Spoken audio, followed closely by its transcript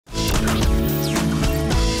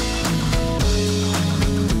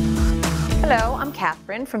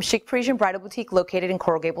Catherine from Chic Parisian Bridal Boutique located in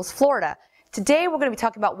Coral Gables, Florida. Today we're going to be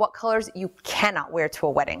talking about what colors you cannot wear to a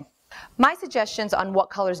wedding. My suggestions on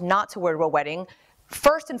what colors not to wear to a wedding,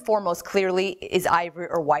 first and foremost clearly, is ivory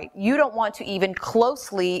or white. You don't want to even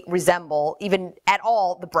closely resemble, even at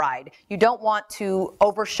all, the bride. You don't want to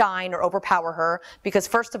overshine or overpower her because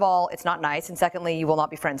first of all, it's not nice, and secondly, you will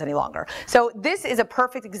not be friends any longer. So this is a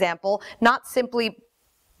perfect example, not simply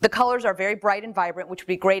the colors are very bright and vibrant, which would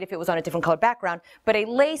be great if it was on a different colored background, but a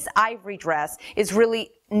lace ivory dress is really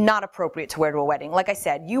not appropriate to wear to a wedding. Like I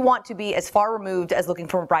said, you want to be as far removed as looking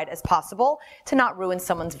for a bride as possible to not ruin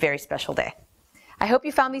someone's very special day. I hope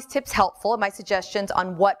you found these tips helpful and my suggestions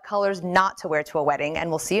on what colors not to wear to a wedding, and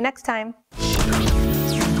we'll see you next time.